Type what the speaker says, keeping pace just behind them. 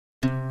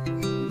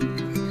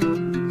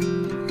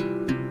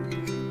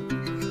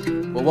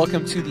Well,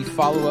 welcome to the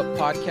Follow Up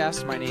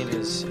Podcast. My name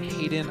is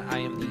Hayden. I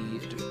am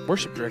the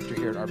worship director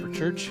here at Arbor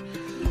Church,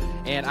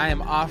 and I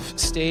am off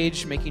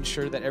stage making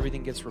sure that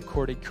everything gets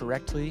recorded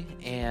correctly.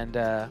 And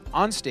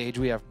on stage,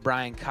 we have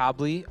Brian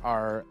Cobley,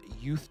 our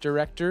youth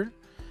director.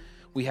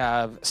 We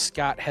have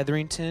Scott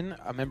Hetherington,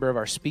 a member of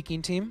our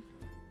speaking team.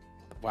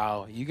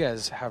 Wow, you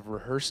guys have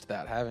rehearsed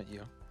that, haven't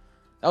you?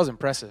 That was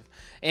impressive.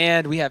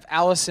 And we have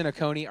Allison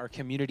Oconee, our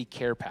community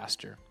care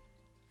pastor.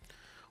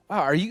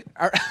 Wow, is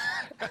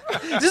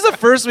this the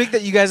first week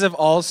that you guys have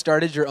all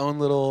started your own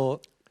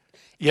little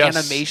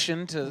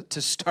animation to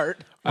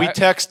start? We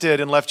texted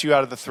and left you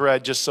out of the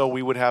thread just so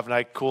we would have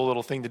a cool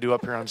little thing to do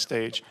up here on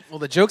stage. Well,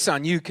 the joke's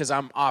on you because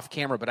I'm off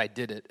camera, but I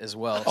did it as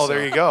well. Oh,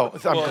 there you go.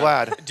 I'm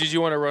glad. Did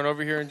you want to run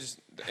over here and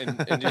just and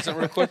do something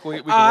real quick?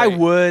 We I wait.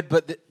 would,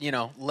 but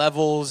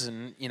levels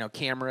and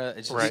camera.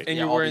 It's just, Right. And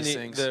you're all wearing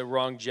these the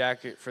wrong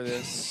jacket for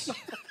this.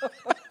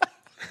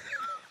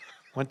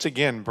 Once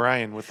again,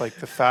 Brian with the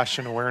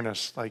fashion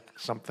awareness,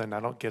 something. I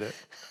don't get it.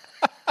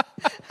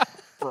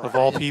 Of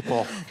all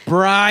people.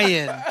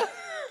 Brian.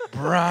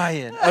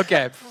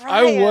 Okay.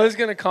 I was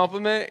gonna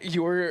compliment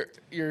your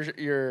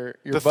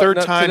The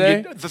third time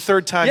today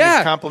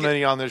you've complimented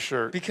me on this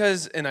shirt.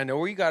 because, and I know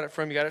where you got it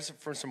from. You got it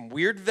from some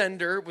weird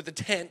vendor with a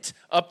tent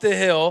up the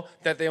hill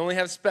that they only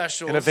have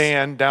specials In a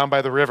van down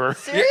by the river.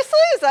 Seriously?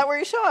 Is that where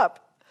you show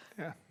up?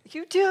 Yeah.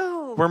 You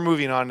do. We're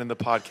moving on in the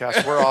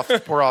podcast.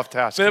 We're off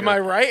task. But am here. I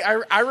right?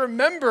 I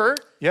remember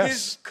Yes.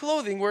 his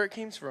clothing where it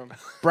came from.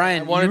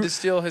 Brian, I wanted to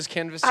steal his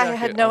canvas I jacket.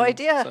 had no on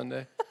idea.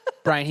 Sunday.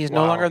 Brian, he's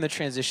no Wow. longer on the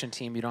transition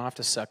team. You don't have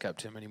to suck up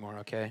to him anymore,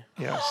 okay?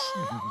 Yes.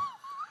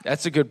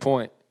 That's a good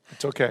point.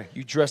 It's okay.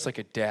 You dress like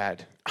a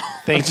dad.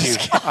 Thank you.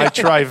 I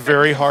try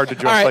very hard to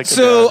dress All right, like a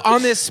so dad.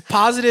 on this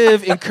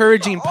positive,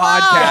 encouraging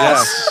podcast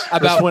Yes.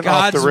 about This went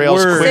off God's the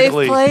rails word.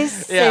 quickly. Safe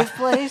place. Yeah. Safe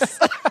place.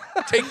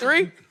 Take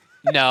 3.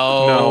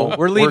 No, No,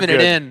 we're leaving we're it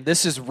good. in.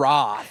 This is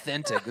raw,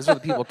 authentic. This is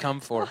what the people come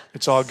for.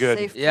 It's all good.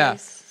 Safe Yeah.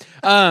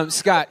 place.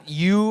 Scott,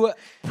 you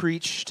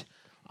preached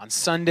on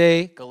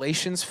Sunday,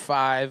 Galatians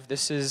 5.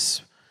 This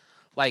is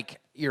like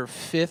your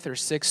 5th or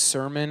 6th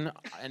sermon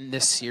in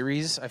this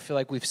series. I feel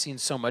like we've seen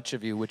so much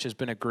of you, which has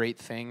been a great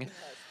thing.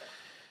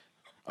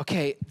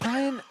 Okay,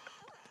 Brian.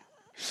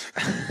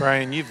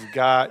 Brian, you've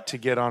got to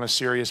get on a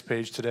serious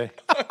page today.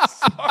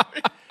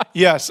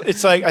 Yes,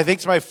 it's I think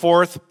it's my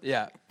fourth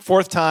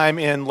time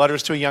in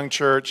Letters to a Young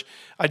Church.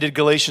 I did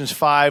Galatians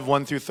 5,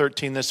 1 through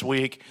 13 this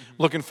week.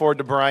 Mm-hmm. Looking forward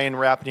to Brian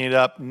wrapping it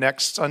up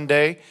next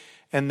Sunday.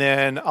 And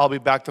then I'll be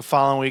back the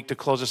following week to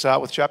close us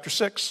out with chapter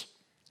 6.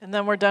 And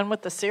then we're done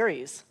with the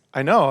series.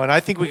 I know, and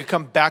I think we could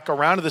come back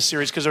around to the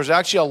series because there's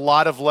actually a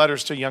lot of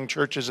letters to young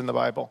churches in the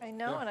Bible. I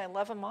know, and I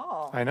love them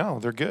all. I know,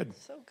 they're good.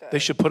 So good. They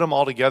should put them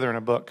all together in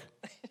a book.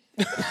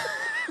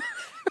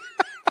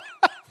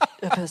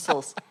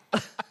 Epistles.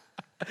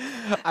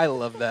 I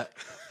love that.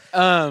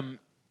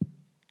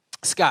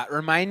 Scott,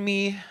 remind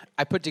me,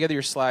 I put together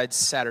your slides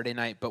Saturday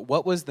night, but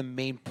what was the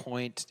main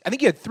point? I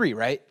think you had 3,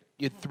 right?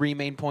 You had 3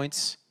 main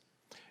points.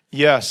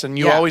 Yes, and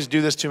you Yeah. always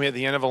do this to me at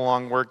the end of a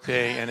long work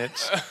day, and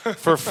it's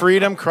for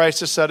freedom,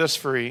 Christ has set us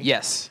free.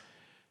 Yes.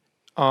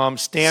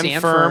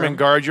 Stand firm and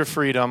guard your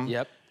freedom.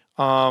 Yep.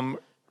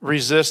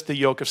 Resist the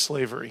yoke of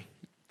slavery.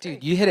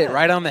 Dude, you hit it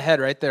right on the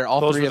head right there, all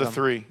Those 3 were of the them.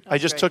 3. I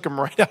just took them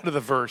right out of the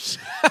verse.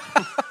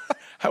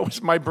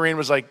 My brain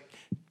was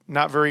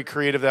not very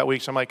creative that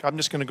week, so I'm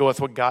just going to go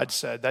with what God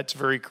said. That's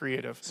very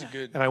creative.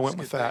 And I went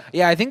with that.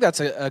 Yeah, I think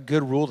that's a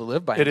good rule to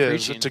live by It in is.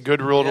 preaching. It's a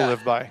good rule Yeah. to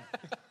live by.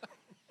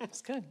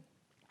 It's good.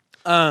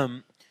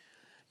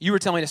 You were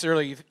telling us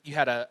earlier you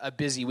had a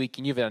busy week,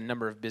 and you've had a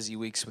number of busy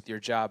weeks with your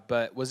job,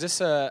 but was this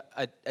a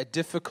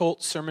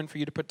difficult sermon for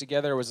you to put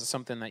together, or was it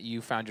something that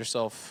you found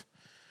yourself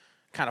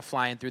kind of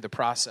flying through the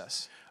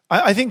process?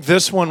 I think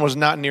this one was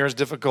not near as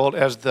difficult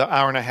as the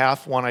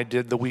hour-and-a-half one I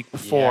did the week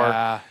before.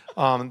 Yeah.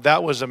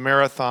 That was a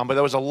marathon, but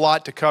there was a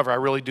lot to cover. I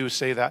really do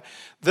say that.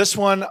 This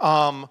one,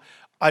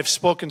 I've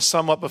spoken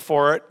somewhat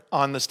before it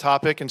on this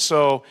topic, and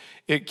so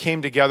it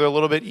came together a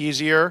little bit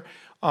easier.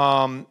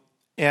 And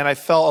I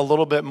felt a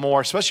little bit more,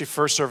 especially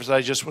first service,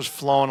 I just was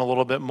flowing a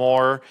little bit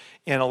more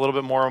in a little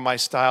bit more of my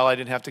style. I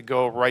didn't have to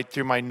go right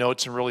through my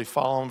notes and really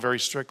follow them very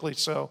strictly.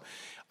 So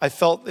I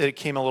felt that it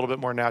came a little bit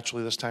more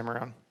naturally this time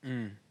around.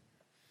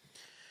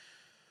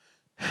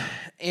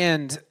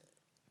 And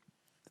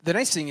the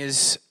nice thing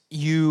is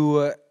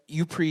you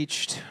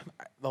preached,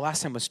 the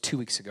last time was 2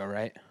 weeks ago,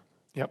 right?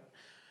 Yep.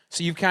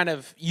 So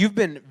you've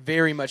been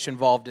very much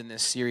involved in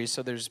this series,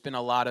 so there's been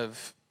a lot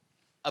of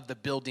the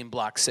building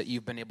blocks that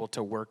you've been able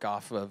to work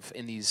off of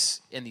in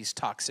these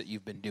talks that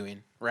you've been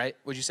doing, right?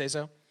 Would you say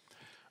so?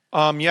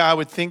 Yeah, I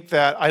would think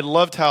that. I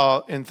loved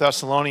how in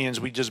Thessalonians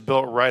we just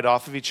built right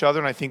off of each other,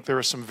 and I think there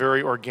were some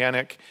very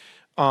organic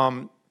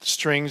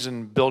strings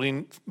and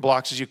building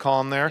blocks, as you call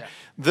them there. Yeah.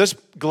 This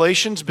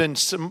Galatians been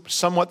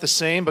somewhat the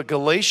same, but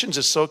Galatians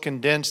is so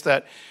condensed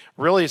that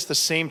really it's the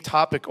same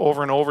topic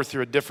over and over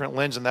through a different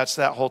lens, and that's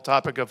that whole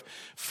topic of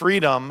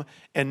freedom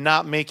and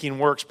not making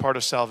works part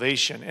of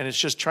salvation. And it's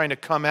just trying to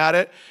come at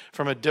it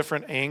from a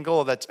different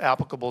angle that's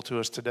applicable to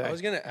us today. I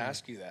was going to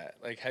ask you that.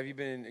 Like, have you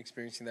been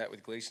experiencing that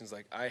with Galatians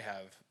like I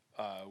have?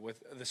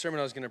 With the sermon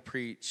I was going to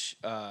preach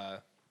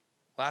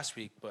last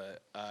week,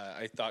 but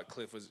I thought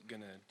Cliff was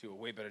going to do a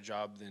way better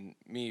job than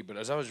me. But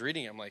as I was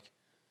reading, I'm like,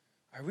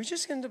 are we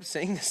just going to end up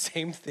saying the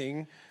same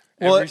thing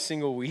every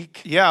single week?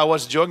 Yeah, I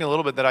was joking a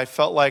little bit that I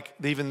felt like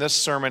even this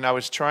sermon, I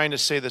was trying to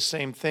say the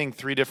same thing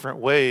 3 different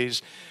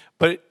ways.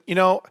 But,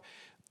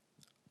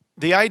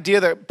 the idea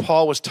that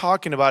Paul was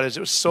talking about is it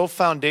was so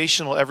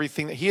foundational,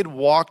 everything, that he had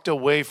walked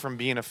away from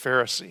being a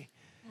Pharisee.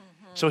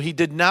 So he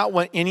did not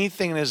want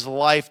anything in his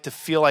life to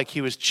feel like he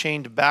was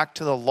chained back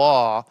to the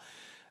law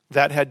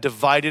that had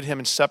divided him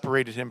and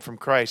separated him from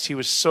Christ. He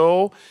was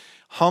so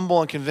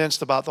humble and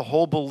convinced about the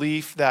whole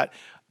belief that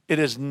it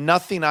is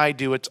nothing I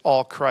do, it's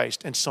all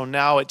Christ. And so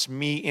now it's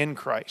me in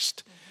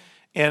Christ.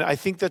 And I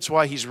think that's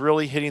why he's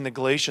really hitting the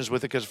Galatians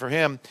with it, because for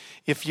him,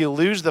 if you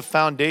lose the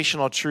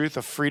foundational truth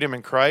of freedom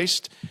in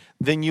Christ,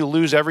 then you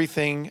lose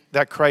everything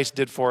that Christ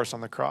did for us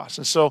on the cross.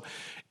 And so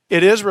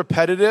it is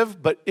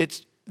repetitive, but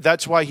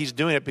that's why he's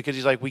doing it, because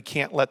he's like, we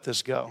can't let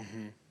this go.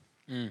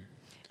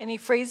 And he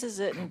phrases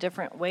it in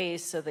different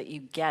ways so that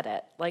you get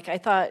it. Like, I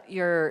thought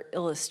your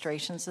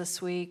illustrations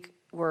this week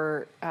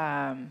were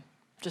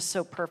just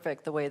so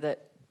perfect, the way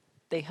that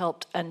they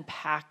helped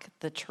unpack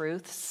the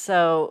truth.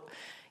 So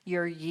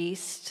your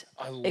yeast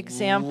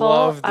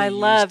example, I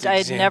loved. I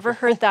had never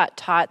heard that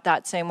taught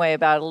that same way,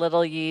 about a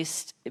little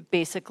yeast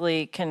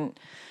basically can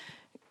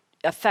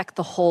affect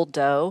the whole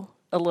dough.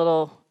 A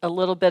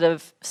little bit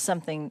of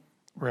something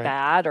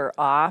bad or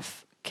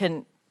off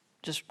can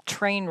just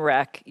train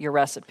wreck your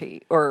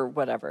recipe or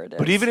whatever it is.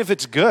 But even if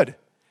it's good,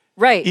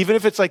 right? Even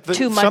if it's like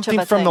Too much something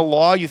of a from thing. the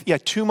law,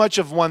 too much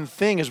of one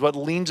thing is what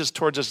leans us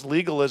towards this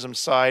legalism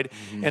side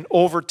and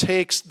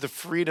overtakes the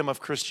freedom of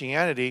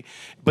Christianity.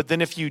 But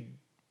then if you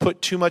put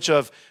too much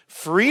of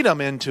freedom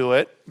into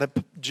it,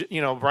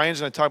 Brian's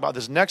going to talk about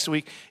this next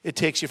week, it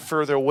takes you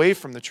further away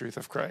from the truth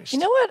of Christ. You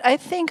know what? I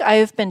think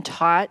I've been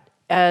taught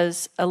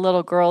as a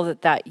little girl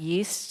that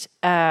yeast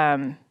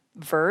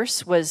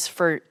verse was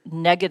for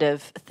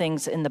negative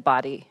things in the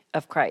body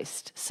of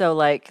Christ. So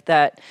like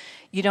that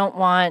you don't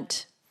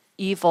want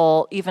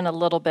evil even a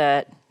little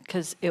bit,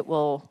 because it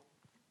will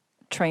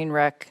train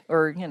wreck,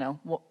 or,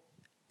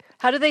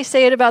 how do they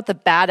say it about the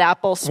bad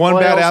apple spoils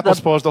One bad apple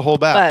spoils the whole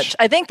batch.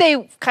 I think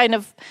they kind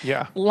of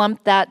Yeah.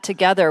 lumped that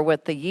together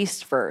with the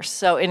yeast verse.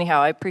 So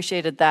anyhow, I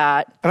appreciated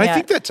that. And I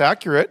think that's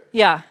accurate.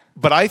 Yeah.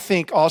 But I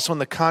think also in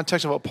the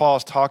context of what Paul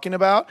is talking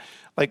about,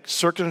 like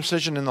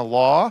circumcision in the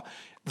law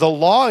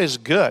is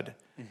good.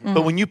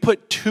 But when you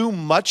put too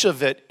much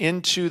of it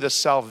into the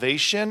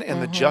salvation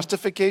and the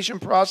justification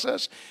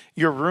process,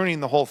 you're ruining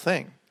the whole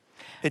thing.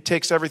 It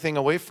takes everything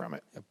away from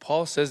it.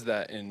 Paul says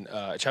that in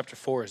chapter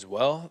 4 as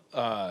well,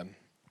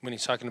 when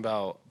he's talking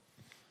about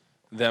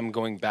them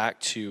going back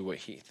to what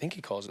I think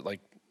he calls it, like,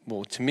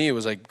 well, to me it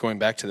was like going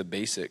back to the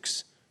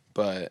basics,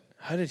 but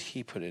how did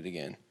he put it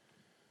again?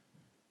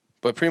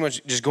 But pretty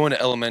much just going to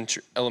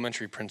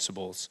elementary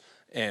principles.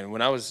 And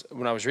when I was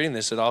reading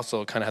this, it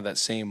also kind of had that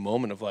same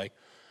moment of like,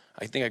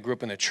 I think I grew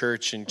up in the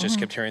church and just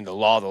kept hearing the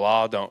law,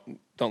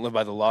 don't live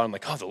by the law. I'm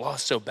like, oh, the law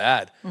is so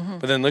bad.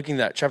 But then looking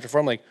at chapter 4,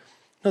 I'm like,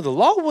 no, the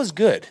law was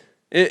good.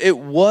 It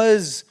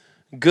was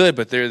good,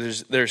 but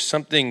there's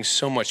something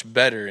so much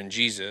better in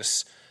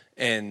Jesus.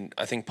 And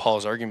I think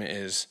Paul's argument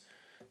is,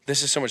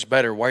 this is so much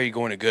better. Why are you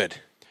going to good?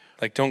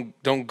 Like,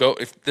 don't go.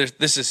 If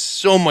this is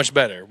so much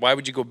better, why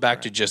would you go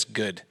back to just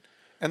good?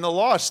 And the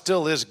law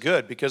still is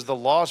good, because the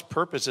law's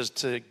purpose is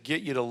to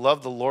get you to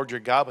love the Lord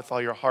your God with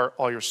all your heart,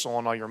 all your soul,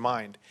 and all your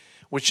mind,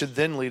 which should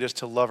then lead us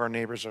to love our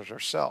neighbors as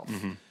ourselves.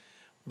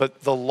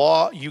 But the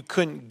law, you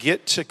couldn't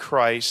get to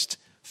Christ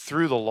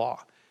through the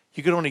law.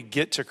 You could only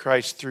get to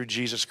Christ through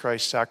Jesus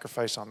Christ's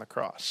sacrifice on the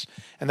cross.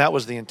 And that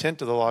was the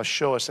intent of the law,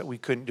 show us that we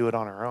couldn't do it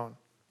on our own.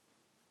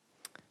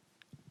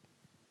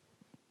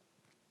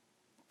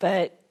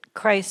 But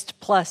Christ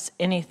plus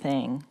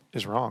anything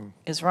Is wrong.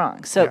 is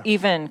wrong. So Yeah.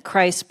 even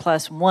Christ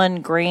plus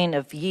 1 grain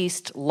of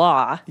yeast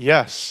law,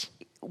 Yes.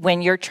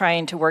 when you're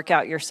trying to work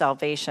out your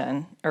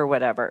salvation or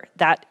whatever,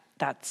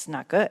 that's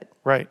not good.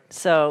 Right.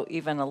 So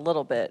even a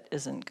little bit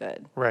isn't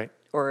good, Right.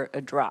 or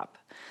a drop.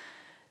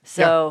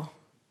 So,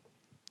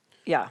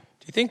 yeah.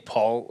 Do you think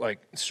Paul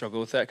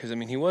struggled with that? Because I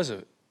mean, he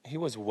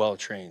was well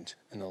trained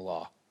in the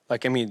law.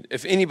 Like, I mean,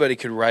 if anybody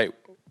could write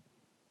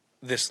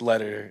this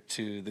letter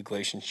to the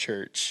Galatian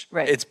church,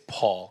 Right. it's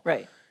Paul.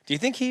 Right. Do you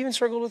think he even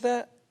struggled with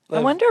that? I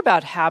wonder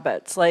about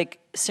habits, like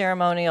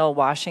ceremonial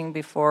washing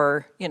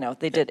before,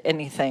 they did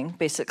anything,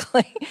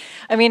 basically.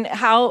 I mean,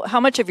 how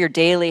much of your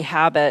daily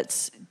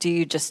habits do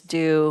you just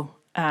do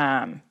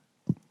out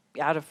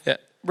of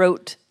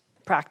rote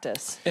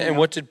practice? And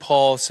what did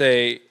Paul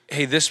say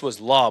hey, this was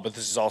law, but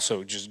this is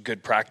also just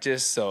good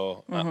practice.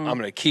 So I'm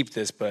going to keep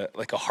this, but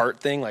like a heart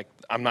thing, like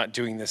I'm not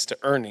doing this to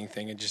earn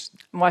anything. It just,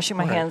 I'm washing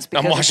my hands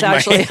I'm because it's washing my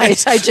actually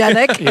hands.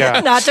 hygienic, Yeah.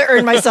 not to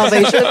earn my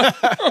salvation.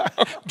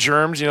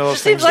 Germs,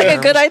 those Seems things. like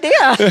a good idea.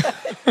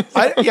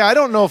 I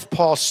don't know if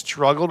Paul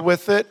struggled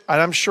with it,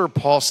 and I'm sure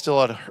Paul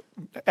still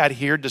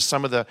adhered to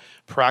some of the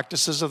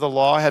practices of the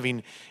law.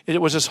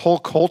 It was his whole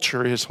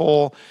culture, his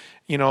whole,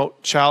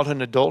 childhood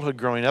and adulthood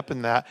growing up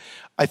in that.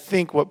 I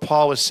think what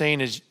Paul was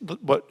saying is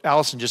what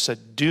Allison just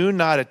said: do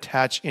not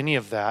attach any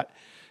of that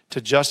to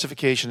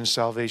justification and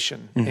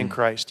salvation in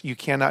Christ. You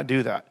cannot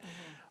do that.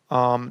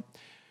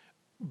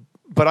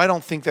 But I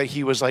don't think that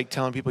he was like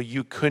telling people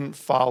you couldn't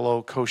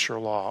follow kosher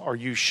law, or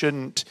you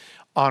shouldn't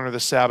honor the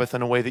Sabbath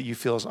in a way that you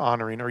feel is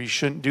honoring, or you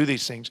shouldn't do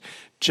these things.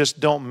 Just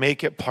don't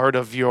make it part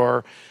of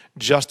your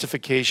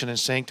justification and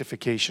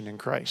sanctification in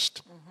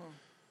Christ.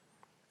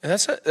 and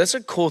that's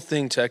a cool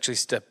thing to actually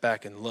step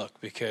back and look,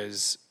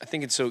 because I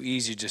think it's so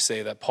easy to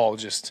say that Paul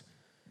just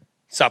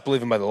stopped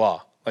believing by the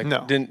law. Like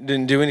No.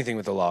 didn't do anything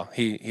with the law.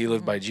 He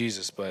lived by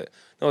Jesus, but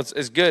no,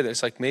 it's good.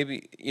 It's like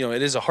maybe,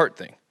 it is a heart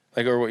thing.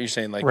 Like, or what you're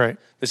saying, like Right.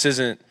 this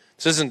isn't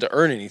to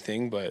earn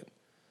anything, but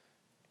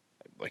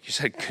like you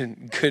said,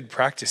 good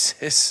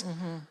practices.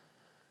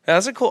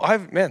 That's a cool.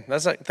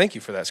 Thank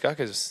you for that, Scott,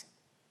 because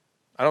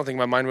I don't think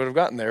my mind would have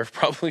gotten there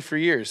probably for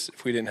years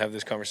if we didn't have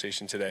this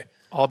conversation today.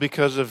 All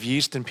because of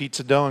yeast and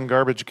pizza dough and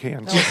garbage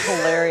cans. That was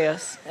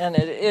hilarious. And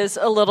it is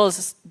a little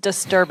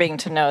disturbing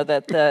to know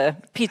that the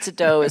pizza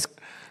dough is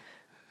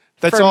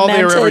That's all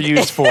they were ever fermented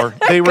used for.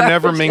 They were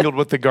never mingled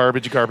with the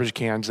garbage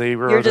cans. They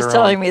were. You're just their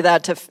telling own. me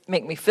that to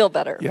make me feel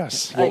better.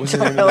 Yes. What was the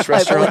name of this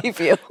restaurant? I believe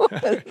you.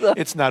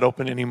 It's not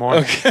open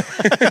anymore.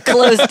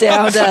 Closed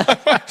down to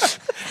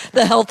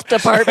the health I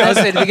was department.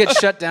 saying, did we get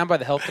shut down by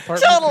the health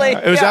department? Totally.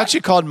 It was Yeah.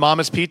 actually called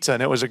Mama's Pizza,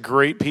 and it was a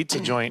great pizza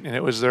joint, and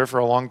it was there for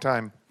a long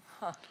time.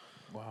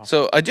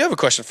 So I do have a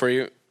question for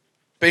you,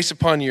 based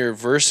upon your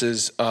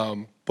verses,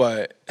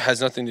 but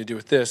has nothing to do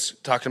with this.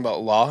 Talking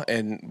about law,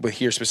 but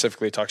here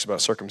specifically it talks about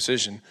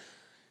circumcision.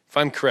 If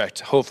I'm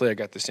correct, hopefully I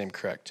got this name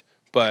correct,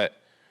 but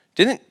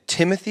didn't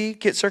Timothy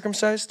get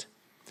circumcised?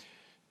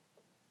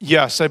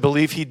 Yes, I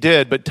believe he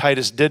did, but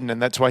Titus didn't, and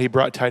that's why he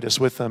brought Titus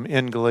with him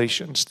in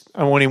Galatians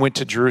when he went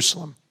to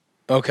Jerusalem.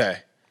 Okay.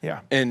 Yeah.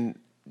 And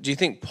do you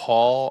think did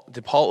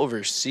Paul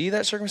oversee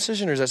that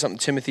circumcision, or is that something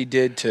Timothy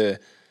did to?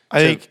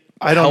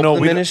 I don't know.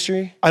 The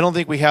ministry. I don't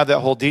think we have that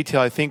whole detail.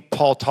 I think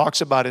Paul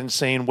talks about it and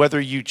saying whether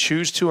you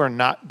choose to or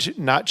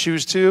not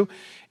choose to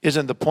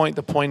isn't the point.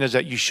 The point is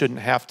that you shouldn't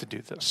have to do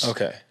this.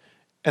 Okay.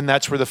 And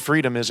that's where the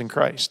freedom is in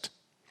Christ.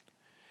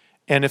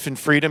 And if in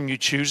freedom you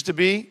choose to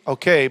be,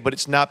 okay, but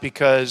it's not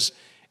because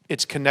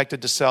it's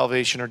connected to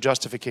salvation or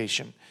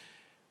justification.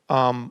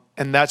 And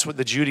that's what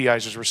the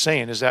Judaizers were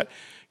saying, is that,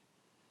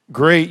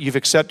 great, you've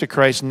accepted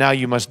Christ, now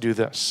you must do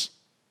this.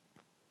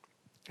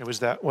 It was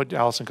that what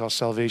Allison calls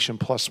salvation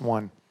plus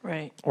one,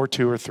 Right. or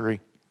two or three.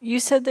 You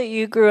said that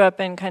you grew up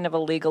in kind of a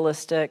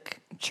legalistic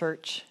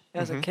church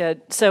as a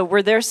kid. So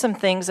were there some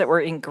things that were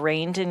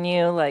ingrained in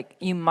you, like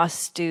you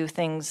must do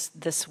things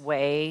this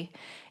way?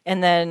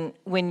 And then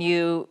when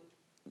you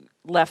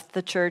left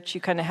the church,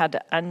 you kind of had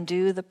to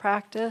undo the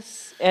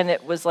practice? And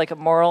it was like a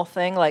moral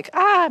thing, like,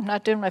 I'm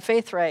not doing my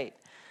faith right.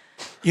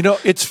 No,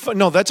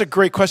 that's a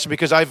great question,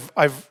 because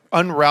I've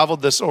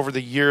unraveled this over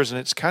the years, and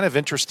it's kind of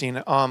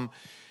interesting.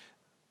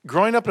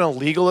 Growing up in a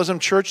legalism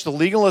church, the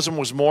legalism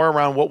was more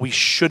around what we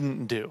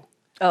shouldn't do.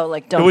 Oh,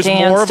 like It don't was more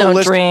dance, of a don't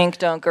list- drink,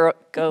 don't go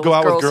Go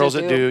out with girls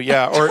that do,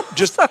 yeah. Or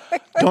just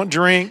don't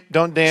drink,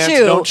 don't dance,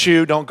 Chew. don't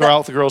chew, don't go out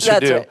with the girls who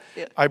That's do. right,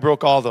 yeah. I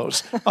broke all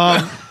those.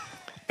 And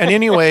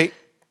anyway,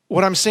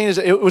 what I'm saying is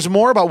it was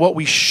more about what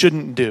we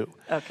shouldn't do.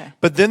 Okay.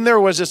 But then there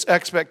was this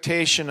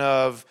expectation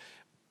of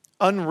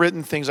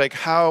unwritten things like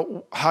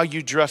how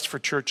you dressed for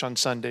church on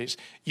Sundays.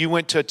 You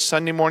went to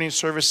Sunday morning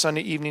service,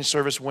 Sunday evening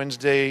service,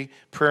 Wednesday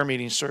prayer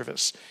meeting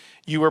service.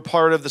 You were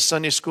part of the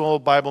Sunday school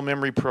Bible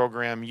memory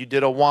program. You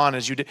did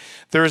Awanas.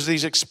 There's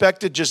these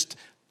expected just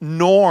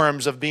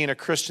norms of being a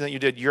Christian that you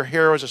did. Your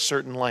hair was a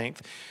certain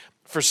length.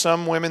 For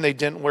some women, they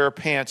didn't wear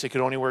pants. They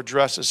could only wear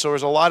dresses. So there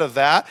was a lot of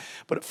that.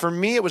 But for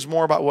me, it was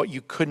more about what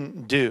you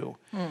couldn't do.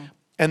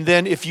 And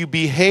then if you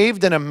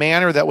behaved in a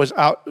manner that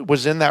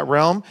was in that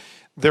realm,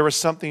 there was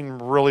something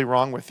really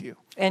wrong with you.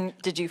 And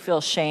did you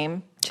feel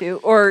shame too?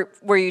 Or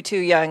were you too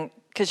young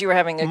because you were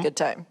having a good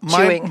time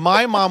chewing?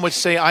 My mom would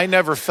say I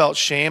never felt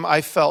shame.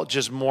 I felt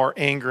just more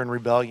anger and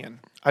rebellion.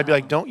 I'd be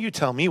like, don't you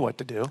tell me what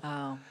to do.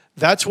 Oh.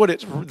 That's what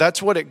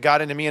it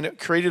got into me, and it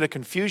created a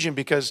confusion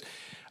because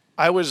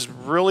I was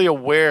really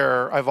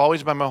aware. I've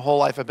always been my whole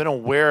life. I've been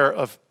aware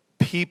of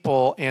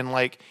people and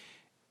like,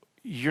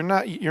 you're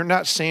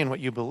not saying what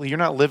you believe. You're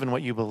not living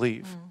what you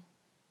believe.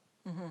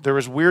 There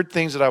was weird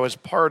things that I was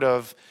part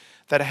of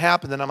that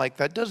happened, and I'm like,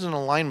 that doesn't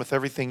align with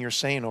everything you're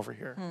saying over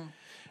here.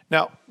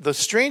 Now, the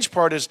strange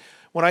part is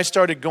when I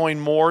started going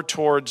more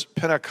towards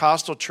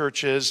Pentecostal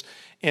churches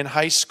in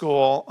high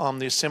school,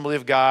 the Assembly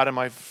of God and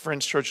my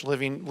friend's church,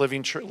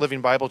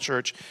 Living Bible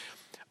Church,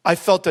 I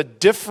felt a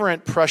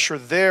different pressure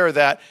there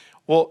that,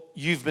 well,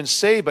 you've been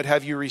saved, but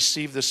have you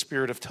received the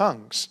spirit of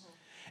tongues?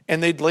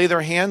 And they'd lay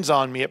their hands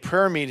on me at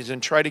prayer meetings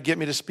and try to get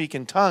me to speak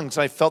in tongues.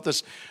 And I felt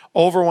this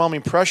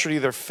overwhelming pressure to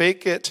either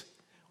fake it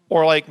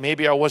or like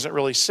maybe I wasn't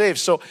really saved.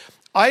 So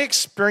I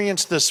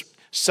experienced this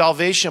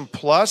salvation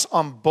plus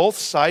on both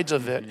sides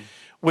of it,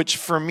 which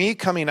for me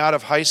coming out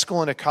of high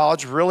school into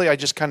college, really I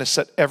just kind of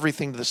set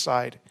everything to the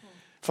side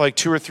for like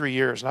 2 or 3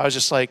 years. And I was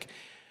just like,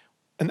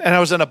 and I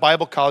was in a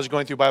Bible college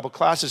going through Bible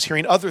classes,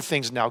 hearing other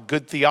things now,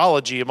 good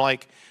theology. I'm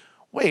like,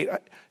 wait.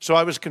 So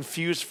I was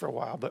confused for a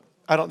while, but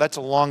that's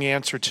a long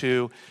answer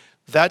to,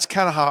 that's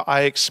kind of how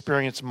I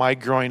experienced my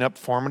growing up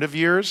formative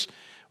years.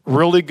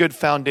 Really good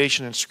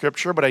foundation in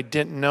Scripture, but I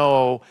didn't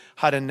know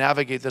how to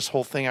navigate this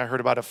whole thing I heard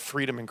about of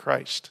freedom in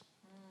Christ.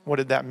 What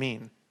did that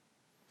mean?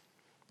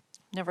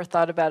 Never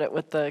thought about it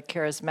with the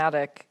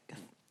charismatic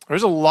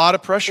There's a lot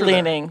of pressure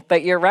leaning,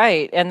 but you're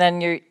right. And then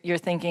you're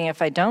thinking,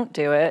 if I don't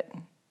do it,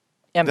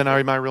 then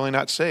am I really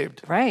not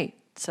saved? Right.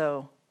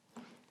 So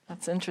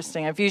that's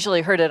interesting. I've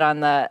usually heard it on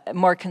the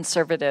more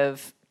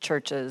conservative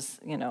churches,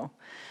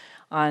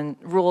 on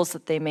rules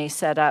that they may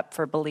set up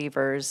for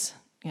believers,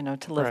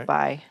 to live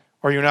by.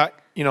 Or you're not,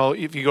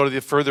 if you go to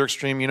the further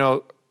extreme,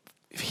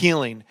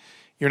 healing,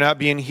 you're not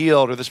being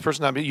healed, or this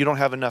person you don't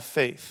have enough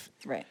faith.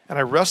 Right. And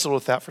I wrestled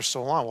with that for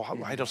so long. Well,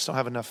 I just don't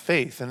have enough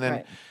faith. And then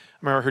I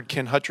remember I heard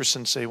Ken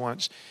Hutcherson say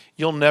once,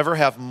 you'll never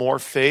have more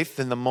faith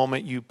than the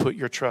moment you put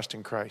your trust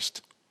in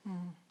Christ.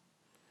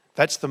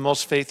 That's the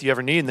most faith you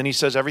ever need. And then he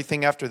says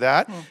everything after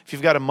that, if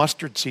you've got a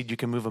mustard seed, you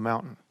can move a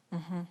mountain.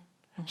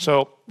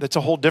 So that's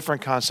a whole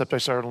different concept I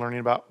started learning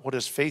about. What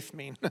does faith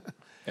mean?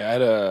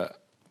 Yeah,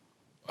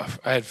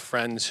 I had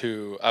friends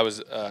who I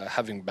was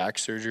having back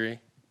surgery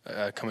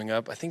coming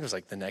up. I think it was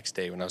like the next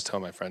day when I was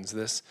telling my friends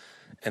this,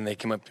 and they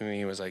came up to me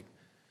and was like,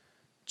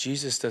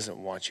 Jesus doesn't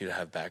want you to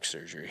have back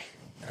surgery.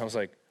 And I was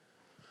like,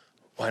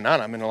 why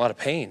not? I'm in a lot of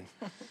pain.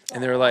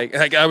 And they were like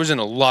I was in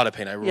a lot of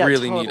pain. I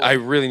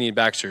really need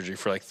back surgery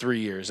for like 3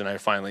 years, and I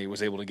finally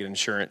was able to get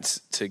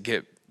insurance to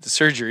get the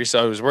surgery.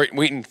 So I was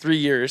waiting 3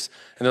 years,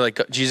 and they're like,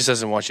 Jesus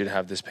doesn't want you to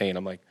have this pain.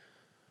 I'm like,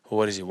 well,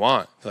 what does he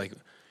want? They're like,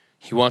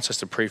 he wants us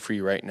to pray for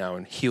you right now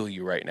and heal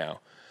you right now.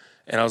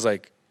 And I was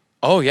like,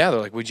 oh yeah. They're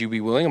like, would you be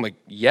willing? I'm like,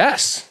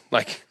 yes.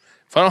 Like,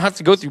 if I don't have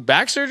to go through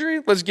back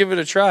surgery, let's give it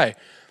a try.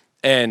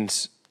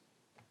 And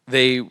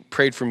they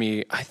prayed for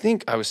me. I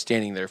think I was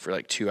standing there for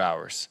like 2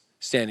 hours,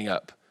 standing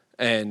up.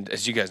 And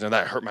as you guys know,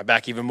 that hurt my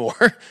back even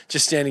more.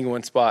 Just standing in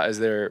one spot as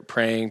they're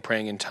praying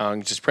in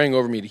tongues, just praying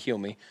over me to heal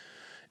me.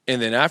 And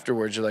then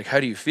afterwards, you're like, how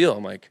do you feel?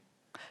 I'm like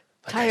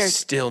tired. I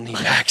still need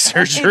back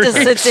surgery. Just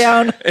sit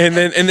down. And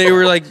they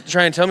were like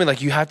trying to tell me,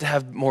 like, you have to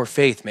have more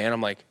faith, man.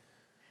 I'm like,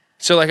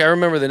 so like I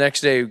remember the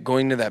next day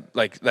going to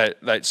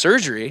that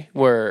surgery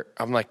where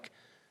I'm like,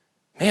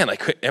 man,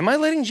 like, am I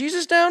letting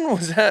Jesus down?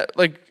 Was that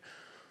like,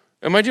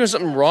 am I doing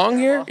something wrong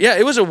here? Yeah,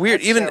 it was a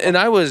weird, and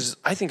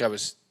I think I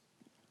was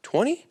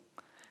 20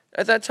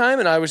 at that time,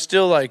 and I was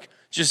still like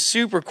just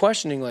super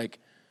questioning, like,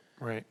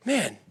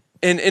 man.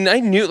 And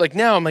I knew, like,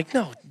 now I'm like,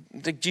 no,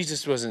 like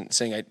Jesus wasn't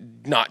saying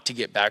not to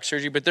get back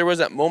surgery, but there was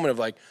that moment of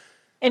like,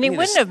 and he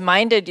wouldn't have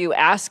minded you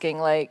asking,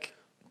 like,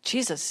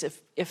 Jesus,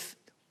 if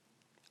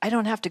I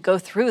don't have to go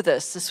through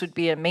this would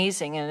be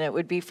amazing and it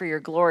would be for your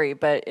glory.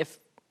 But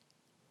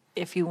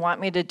if you want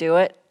me to do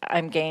it,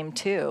 I'm game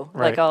too.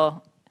 Like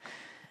I'll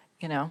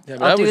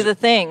do the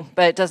thing,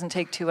 but it doesn't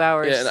take 2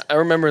 hours. Yeah, and I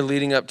remember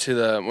leading up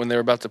to when they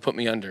were about to put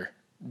me under,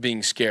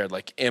 being scared,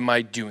 like, am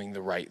I doing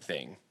the right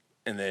thing?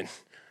 And then,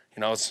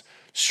 I was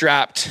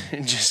strapped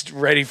and just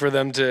ready for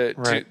them to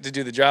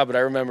do the job. But I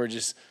remember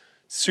just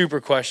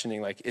super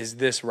questioning, like, is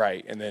this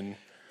right? And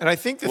I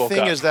think the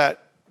thing is that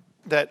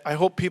I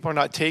hope people are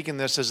not taking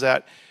this as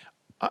that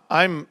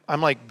I'm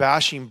like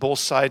bashing both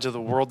sides of the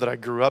world that I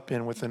grew up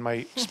in within my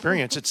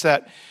experience. It's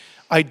that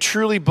I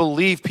truly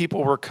believe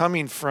people were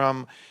coming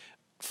from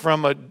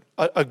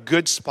a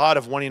good spot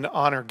of wanting to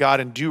honor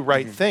God and do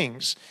right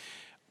things.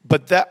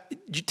 But that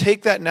you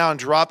take that now and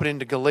drop it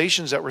into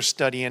Galatians that we're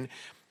studying.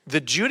 The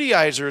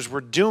Judaizers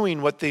were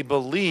doing what they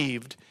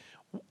believed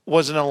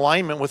was in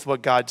alignment with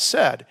what God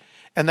said.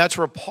 And that's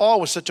where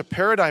Paul was such a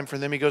paradigm for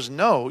them. He goes,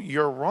 no,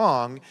 you're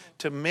wrong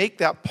to make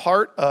that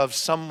part of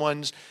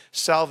someone's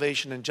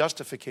salvation and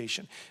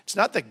justification. It's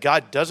not that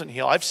God doesn't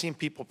heal. I've seen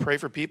people pray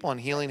for people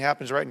and healing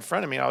happens right in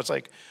front of me. I was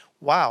like,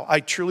 wow, I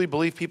truly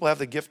believe people have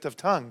the gift of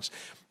tongues.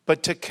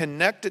 But to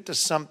connect it to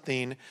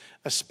something,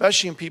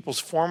 especially in people's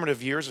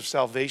formative years of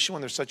salvation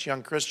when they're such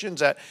young Christians,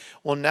 that,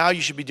 well, now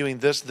you should be doing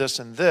this, this,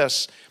 and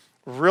this,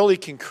 really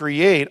can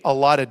create a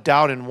lot of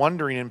doubt and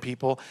wondering in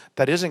people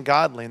that isn't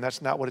godly, and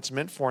that's not what it's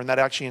meant for, and that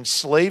actually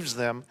enslaves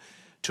them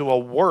to a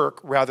work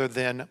rather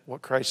than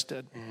what Christ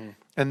did.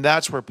 And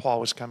that's where Paul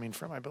was coming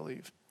from, I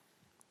believe.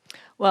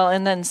 Well,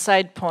 and then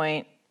side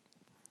point,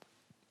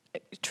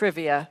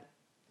 trivia,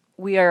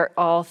 we are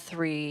all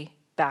three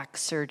back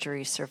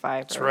surgery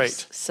survivors. That's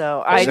right.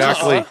 So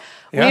Exactly.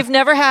 we've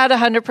never had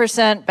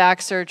 100%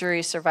 back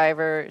surgery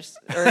survivors,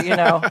 or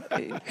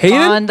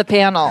on the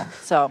panel.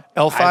 So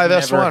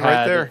L5S1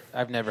 right there.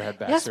 I've never had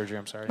back surgery.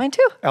 I'm sorry. Mine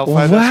too.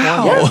 L5S1.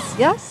 Wow.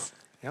 Yes.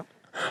 Yep.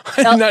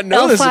 I did not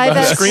know this about L5X1?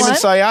 us. Screaming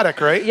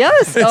sciatic, right?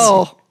 Yes.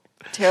 Oh,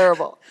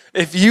 terrible.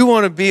 If you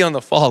want to be on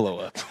the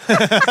follow-up,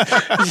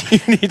 you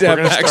need to have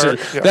gonna back start,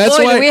 surgery. yeah. That's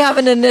Boy, why do we have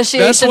an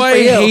initiation That's why for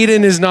you.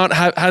 Hayden is not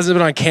hasn't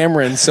been on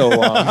camera in so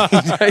long.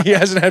 He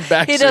hasn't had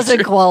back He surgery.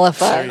 doesn't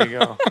qualify. There you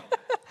go.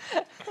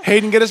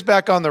 Hayden, get us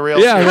back on the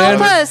rails. Yeah, here.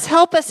 man.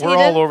 Help us, We're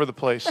Hayden. all over the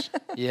place.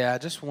 Yeah,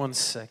 just 1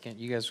 second.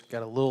 You guys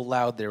got a little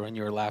loud there when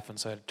you were laughing,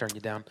 so I had to turn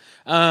you down.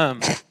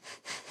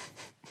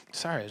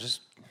 Sorry, I was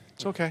just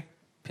It's okay.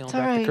 peeling It's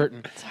back all right. the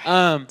curtain. It's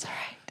all right.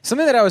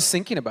 Something that I was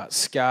thinking about,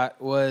 Scott,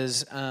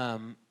 was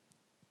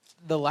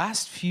the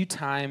last few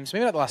times,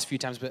 maybe not the last few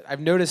times, but I've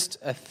noticed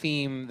a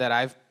theme that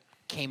I've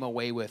came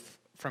away with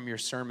from your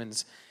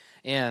sermons,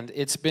 and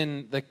it's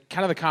been the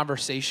kind of the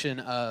conversation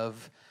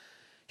of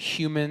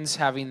humans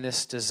having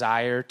this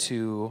desire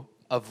to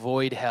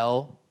avoid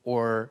hell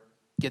or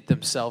get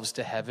themselves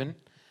to heaven,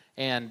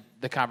 and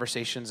the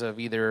conversations of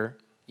either,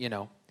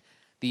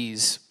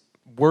 these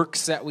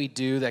works that we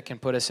do that can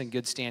put us in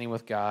good standing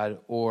with God,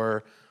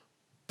 or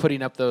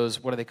putting up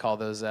those, what do they call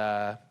those?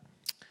 They're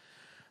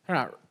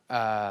not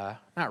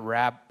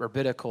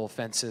rabbinical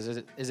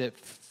fences. Is it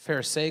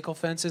Pharisaical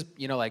fences?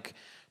 Like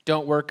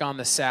don't work on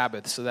the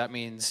Sabbath. So that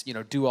means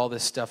do all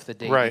this stuff the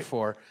day Right.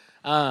 before.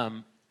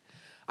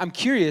 I'm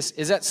curious.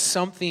 Is that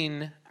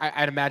something?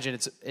 I'd imagine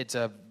it's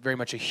a very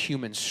much a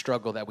human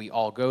struggle that we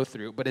all go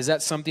through. But is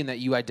that something that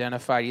you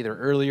identified either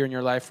earlier in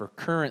your life or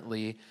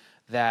currently,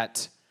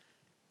 that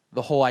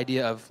the whole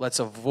idea of let's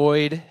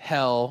avoid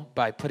hell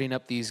by putting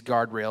up these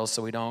guardrails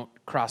so we don't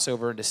cross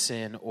over into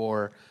sin,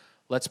 or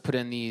let's put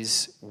in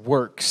these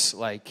works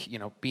like,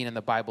 being in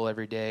the Bible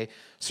every day,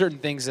 certain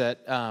things that,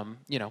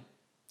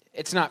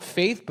 it's not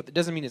faith, but it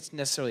doesn't mean it's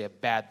necessarily a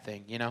bad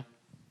thing,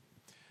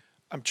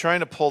 I'm trying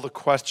to pull the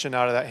question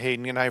out of that,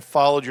 Hayden, and I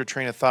followed your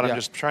train of thought. Yeah. I'm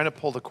just trying to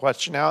pull the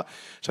question out.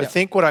 So Yeah. I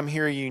think what I'm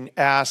hearing you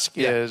ask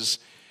Yeah.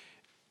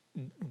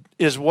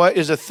 is what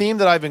is a theme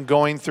that I've been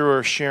going through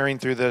or sharing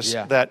through this,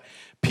 Yeah. that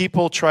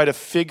people try to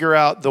figure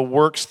out the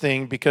works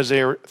thing because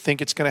they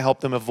think it's going to help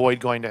them avoid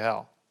going to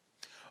hell.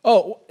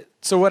 Oh,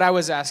 so what I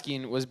was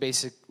asking was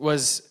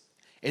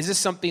is this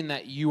something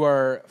that you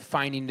are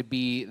finding to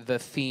be the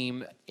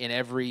theme in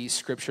every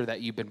scripture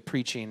that you've been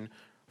preaching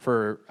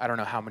for, I don't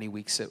know how many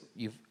weeks that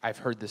I've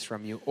heard this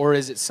from you, or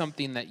is it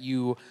something that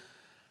you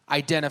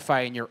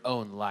identify in your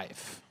own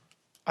life?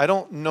 I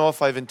don't know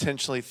if I've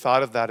intentionally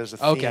thought of that as a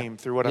theme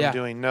through what Yeah. I'm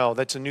doing. No,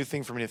 that's a new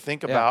thing for me to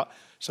think Yeah. about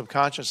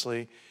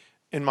subconsciously.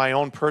 In my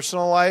own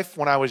personal life,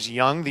 when I was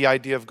young, the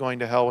idea of going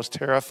to hell was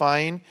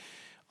terrifying.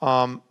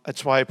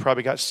 That's why I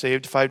probably got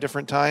saved 5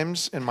 different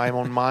times in my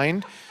own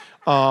mind.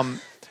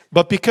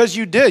 But because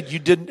you did,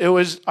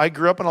 I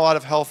grew up in a lot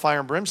of hellfire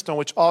and brimstone,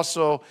 which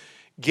also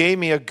gave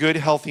me a good,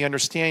 healthy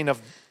understanding of,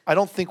 I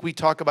don't think we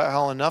talk about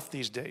hell enough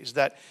these days,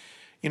 that,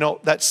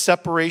 that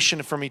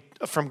separation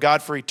from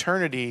God for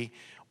eternity,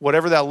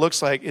 whatever that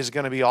looks like, is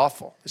going to be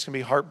awful. It's going to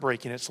be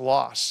heartbreaking. It's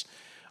loss.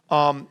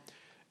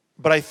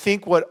 But I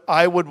think what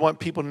I would want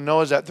people to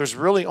know is that there's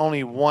really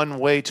only one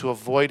way to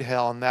avoid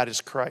hell, and that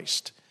is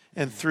Christ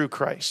and through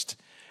Christ.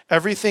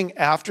 Everything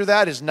after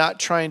that is not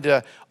trying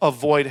to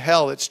avoid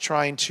hell. It's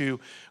trying to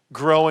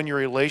grow in your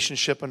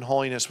relationship and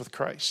holiness with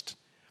Christ.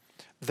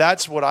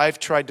 That's what I've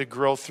tried to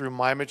grow through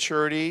my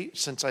maturity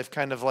since I've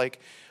kind of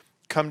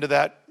come to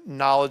that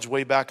knowledge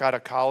way back out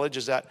of college,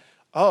 is that,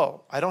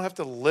 I don't have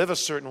to live a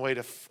certain way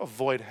to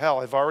avoid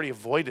hell. I've already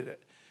avoided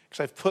it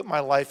because I've put my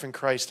life in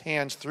Christ's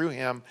hands through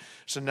him.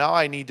 So now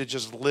I need to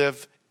just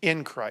live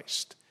in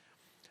Christ.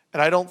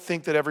 And I don't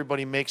think that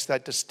everybody makes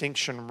that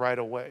distinction right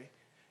away.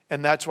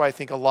 And that's why I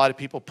think a lot of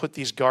people put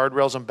these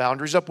guardrails and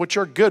boundaries up, which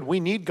are good. We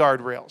need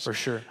guardrails. For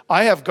sure.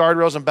 I have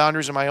guardrails and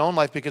boundaries in my own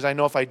life because I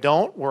know if I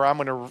don't, where I'm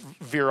going to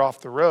veer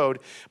off the road.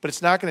 But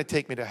it's not going to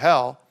take me to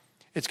hell.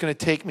 It's going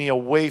to take me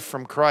away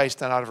from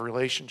Christ and out of a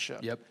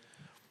relationship. Yep.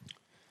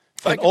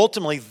 And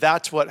ultimately,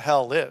 that's what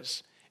hell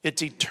is.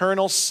 It's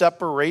eternal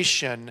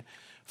separation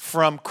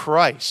from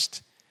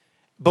Christ.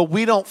 But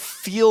we don't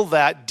feel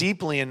that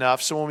deeply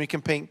enough. So when we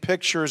can paint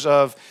pictures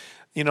of,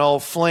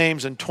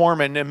 flames and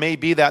torment, and it may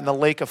be that in the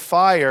lake of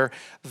fire,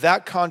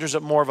 that conjures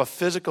up more of a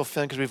physical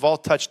feeling because we've all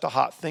touched a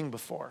hot thing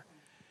before.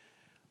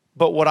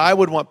 But what I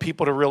would want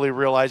people to really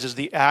realize is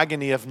the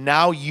agony of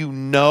now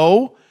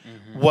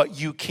what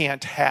you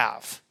can't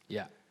have.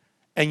 Yeah.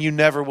 And you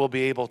never will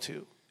be able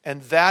to.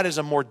 And that is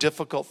a more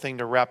difficult thing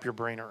to wrap your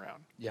brain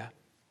around. Yeah.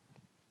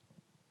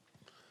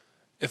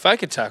 If I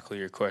could tackle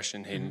your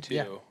question, Hayden, too.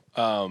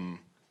 Yeah.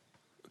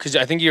 Because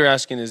I think you're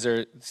asking, is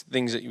there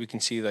things that we can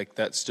see like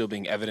that still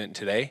being evident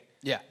today?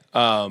 Yeah.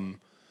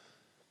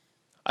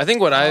 I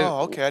think what I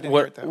didn't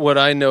hear it that way. what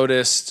I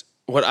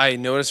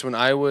noticed when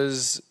I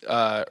was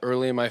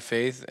early in my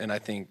faith, and I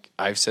think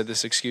I've said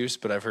this excuse,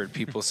 but I've heard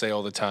people say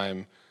all the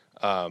time,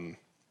 I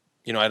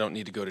don't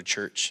need to go to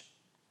church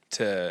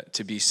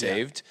to be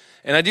saved.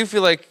 Yeah. And I do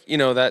feel like,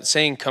 that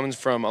saying comes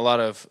from a lot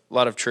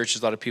of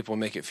churches. A lot of people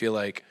make it feel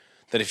like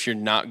that if you're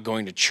not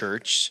going to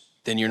church,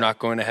 then you're not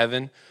going to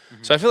heaven.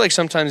 Mm-hmm. So I feel like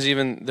sometimes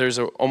even there's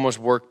almost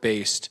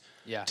work-based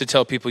to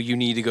tell people you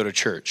need to go to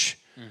church.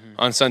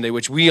 on Sunday,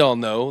 which we all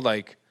know,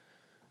 like,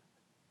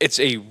 it's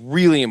a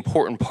really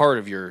important part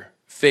of your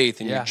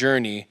faith and your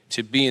journey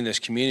to be in this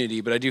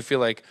community. But I do feel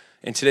like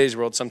in today's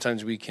world,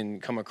 sometimes we can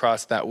come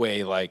across that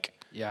way, like,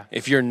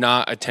 if you're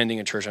not attending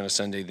a church on a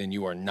Sunday, then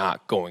you are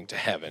not going to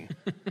heaven.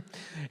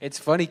 It's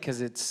funny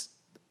because it's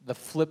the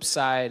flip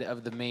side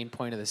of the main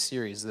point of the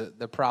series.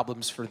 The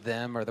problems for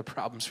them are the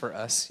problems for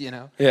us, you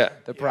know? Yeah.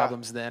 The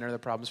problems then are the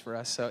problems for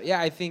us. So,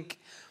 yeah, I think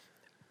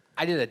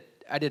I did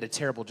a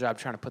terrible job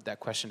trying to put that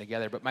question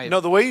together. But No,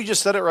 the way you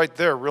just said it right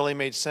there really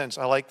made sense.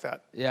 I like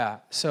that. Yeah.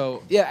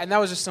 So, yeah, and that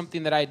was just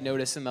something that I had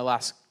noticed in the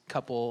last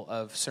couple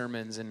of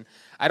sermons. And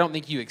I don't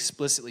think you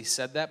explicitly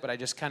said that, but I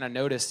just kind of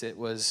noticed it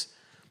was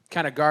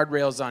kind of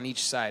guardrails on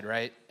each side,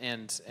 right?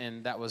 And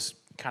that was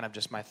kind of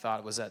just my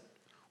thought. Was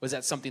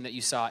that something that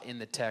you saw in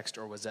the text,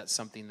 or was that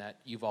something that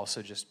you've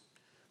also just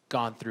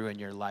gone through in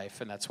your life,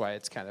 and that's why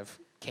it's kind of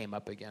came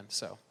up again?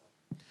 So,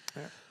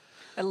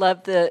 I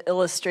love the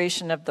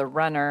illustration of the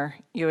runner.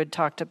 You had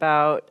talked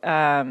about,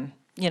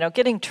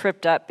 getting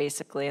tripped up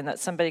basically, and that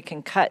somebody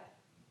can cut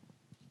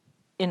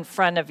in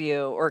front of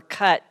you or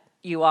cut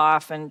you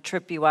off and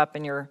trip you up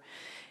in your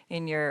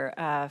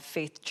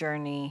faith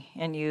journey.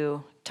 And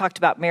you talked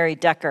about Mary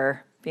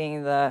Decker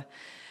being the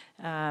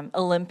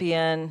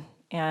Olympian,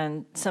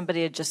 and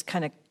somebody had just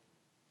kind of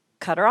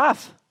cut her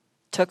off,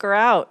 took her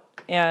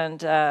out. And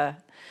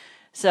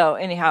so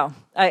anyhow,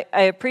 I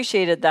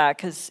appreciated that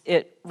because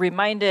it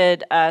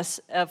reminded us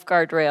of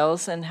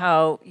guardrails and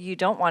how you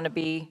don't want to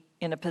be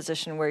in a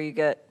position where you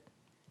get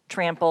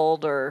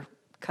trampled or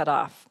cut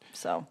off.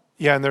 So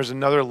Yeah, and there's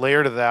another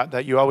layer to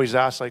that you always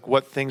ask, like,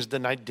 what things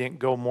didn't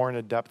go more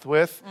into depth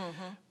with?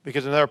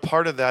 Because another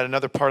part of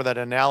that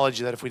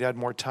analogy that if we'd had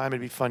more time, it'd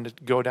be fun to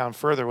go down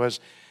further, was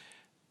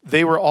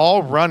they were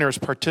all runners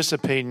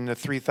participating in a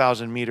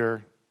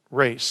 3,000-meter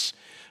race.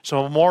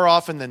 So more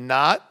often than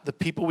not, the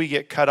people we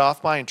get cut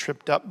off by and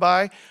tripped up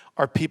by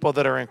are people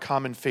that are in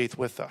common faith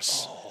with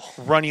us,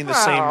 running the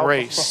same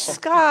race.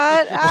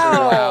 Scott,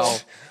 ow.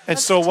 And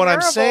so what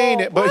I'm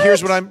saying, but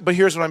here's what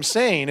I'm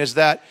saying is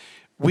that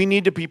we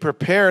need to be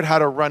prepared how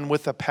to run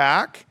with a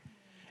pack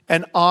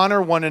and honor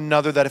one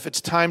another, that if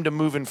it's time to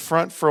move in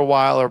front for a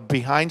while or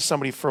behind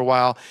somebody for a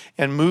while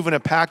and move in a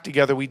pack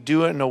together, we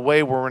do it in a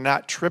way where we're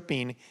not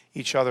tripping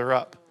each other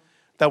up,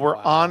 that we're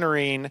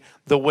honoring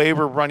the way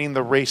we're running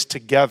the race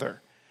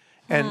together.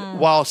 And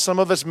while some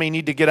of us may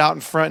need to get out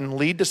in front and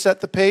lead to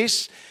set the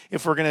pace,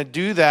 if we're going to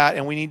do that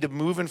and we need to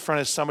move in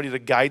front of somebody to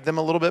guide them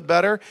a little bit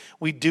better,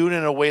 we do it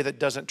in a way that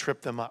doesn't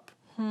trip them up.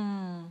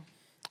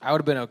 I would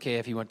have been okay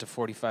if you went to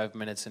 45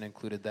 minutes and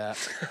included that.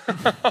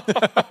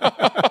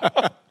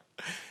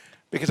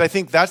 Because I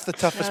think that's the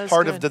toughest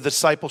part of the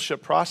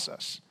discipleship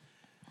process.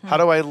 How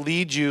do I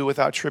lead you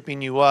without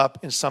tripping you up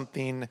in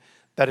something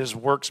that is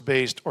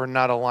works-based or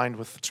not aligned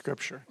with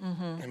Scripture?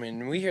 I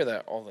mean, we hear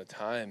that all the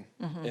time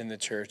in the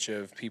church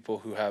of people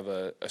who have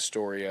a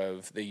story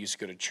of they used to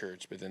go to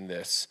church, but then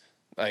this.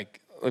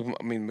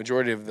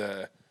 Majority of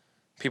the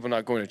people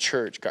not going to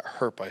church got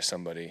hurt by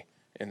somebody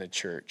in the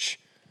church.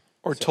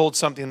 Or told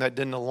something that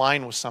didn't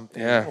align with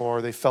something,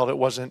 or they felt it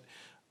wasn't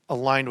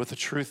aligned with the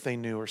truth they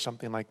knew or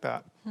something like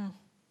that.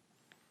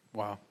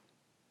 Wow.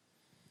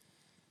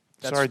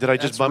 Sorry, did I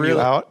just bum you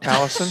out,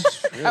 Allison?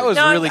 That was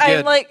really good.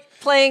 I'm like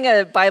playing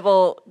a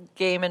Bible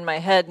game in my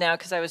head now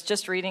because I was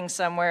just reading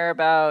somewhere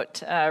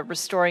about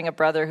restoring a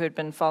brother who had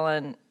been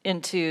fallen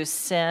into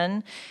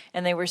sin,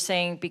 and they were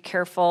saying, "Be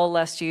careful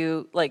lest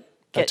you get."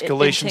 That's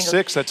Galatians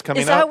 6. That's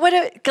coming up. Is that what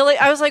it?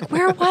 I was like,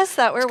 where was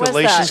that? Where was that?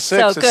 Galatians 6.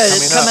 So It's good,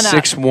 coming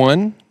it's coming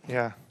up. 6:1.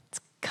 Yeah.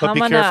 But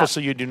Coming be careful up. so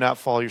you do not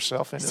fall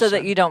yourself into So sin.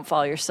 that you don't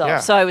fall yourself. Yeah.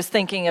 So I was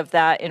thinking of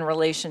that in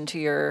relation to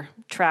your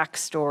track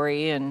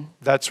story and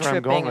That's where I'm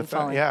tripping going and with that.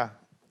 falling. Yeah.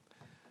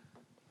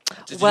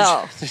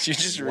 Did you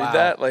just read Wow.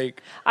 that?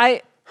 Like,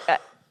 I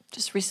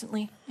just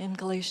recently in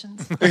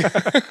Galatians.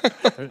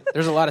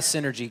 There's a lot of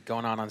synergy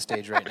going on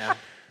stage right now.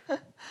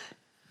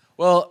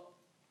 Well,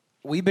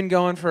 we've been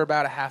going for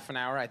about a half an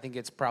hour. I think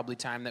it's probably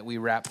time that we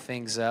wrap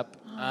things up.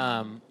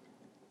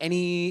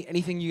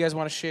 Anything you guys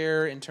want to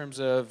share in terms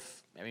of,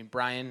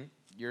 Brian,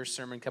 your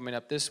sermon coming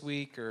up this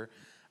week, or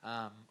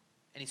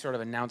any sort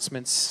of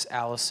announcements,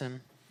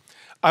 Allison?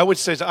 I would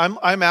say,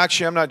 I'm not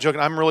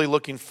joking. I'm really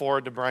looking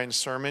forward to Brian's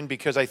sermon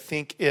because I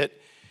think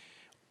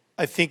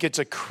it's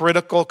a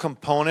critical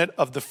component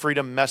of the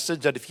freedom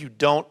message that if you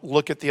don't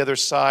look at the other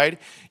side,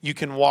 you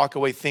can walk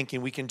away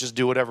thinking we can just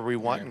do whatever we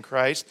want in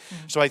Christ.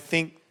 So I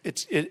think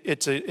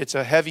it's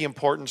a heavy,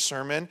 important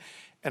sermon.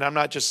 And I'm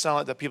not just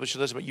selling it that people should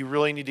listen, but you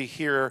really need to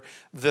hear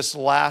this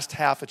last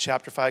half of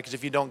chapter 5, because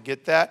if you don't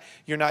get that,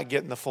 you're not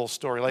getting the full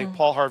story. Like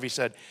Paul Harvey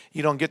said,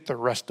 you don't get the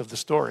rest of the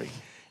story.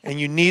 And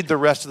you need the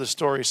rest of the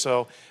story.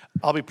 So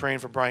I'll be praying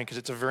for Brian because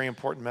it's a very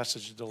important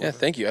message to deliver. yeah,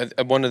 thank you.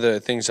 One of the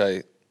things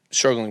I'm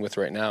struggling with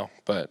right now,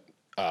 but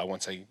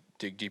once I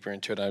dig deeper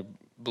into it, I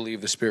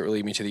believe the Spirit will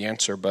lead me to the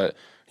answer. But,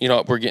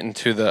 we're getting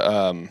to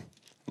the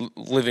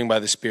living by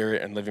the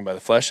Spirit and living by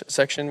the flesh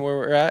section where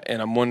we're at.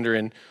 And I'm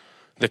wondering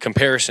the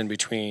comparison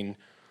between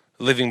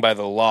living by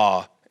the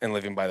law and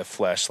living by the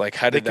flesh? Like,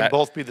 how They did can that?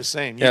 both be the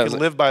same. You Yeah, can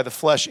live by the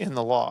flesh in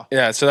the law.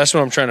 Yeah, so that's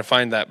what I'm trying to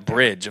find, that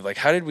bridge of like,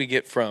 how did we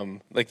get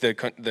from like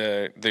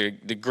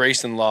the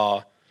grace and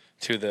law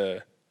to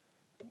the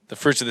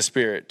fruits of the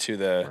Spirit to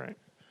the Right.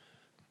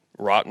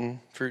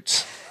 rotten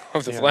fruits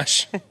of the Yeah.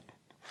 flesh?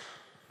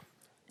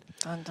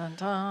 Dun, dun,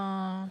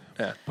 dun.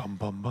 Bum,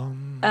 bum,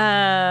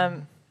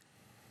 bum.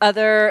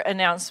 Other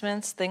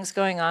announcements, things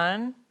going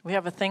on. We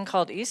have a thing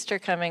called Easter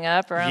coming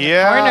up around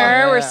Yeah. the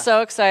corner. We're Yeah.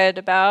 so excited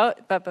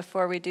about. But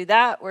before we do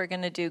that, we're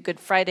going to do Good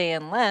Friday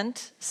and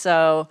Lent.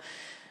 So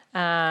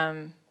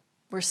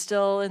we're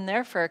still in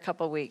there for a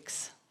couple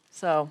weeks.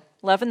 So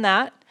loving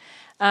that.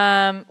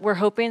 We're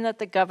hoping that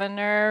the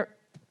governor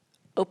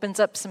opens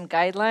up some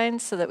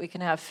guidelines so that we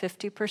can have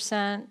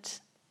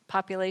 50%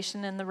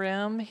 population in the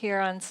room here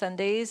on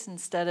Sundays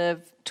instead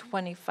of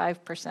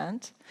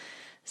 25%.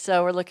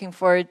 So we're looking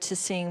forward to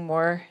seeing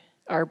more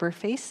Arbor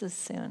faces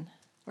soon.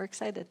 We're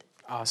excited.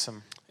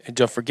 Awesome. And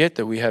don't forget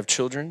that we have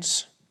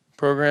children's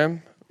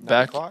program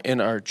back o'clock. in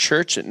our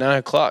church at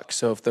 9:00.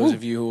 So if those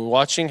of you who are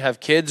watching have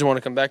kids and want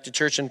to come back to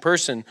church in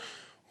person,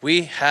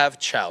 we have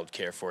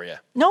childcare for you.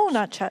 No,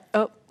 not chat.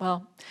 Oh,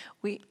 well,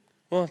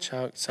 Well,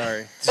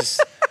 sorry.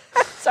 Just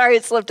sorry,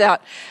 it slipped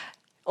out.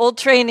 Old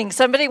training.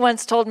 Somebody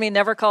once told me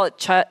never call it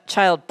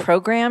child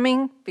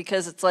programming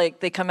because it's like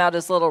they come out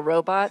as little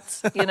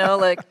robots,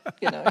 like,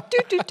 do,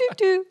 do, do,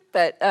 do.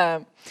 But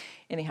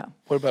anyhow,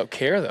 what about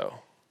care though?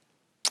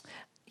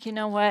 you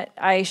know what?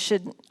 I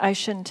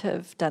shouldn't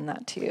have done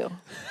that to you.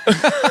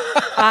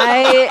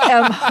 I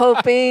am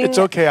hoping It's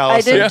okay, I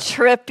Allison. didn't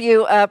trip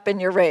you up in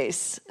your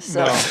race.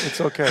 So No, it's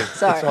okay.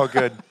 Sorry. It's all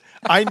good.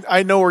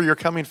 I know where you're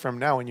coming from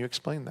now when you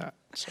explain that.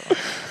 So.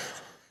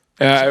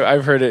 Yeah,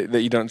 I've heard it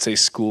that you don't say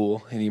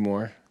school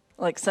anymore.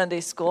 like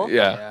Sunday school.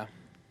 Yeah. Yeah.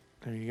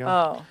 There you go.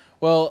 Oh,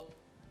 Well,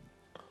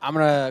 I'm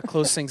gonna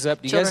close things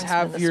up. Do you guys Children's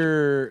have ministry.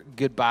 your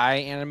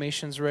goodbye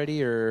animations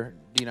ready, or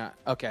do you not?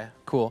 Okay,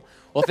 cool.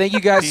 Well, thank you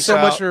guys Peace so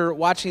much out. for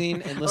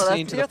watching and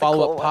listening to you're the the cool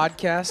follow-up one.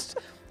 podcast,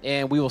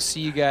 and we will see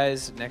you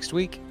guys next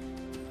week.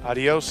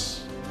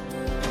 Adios.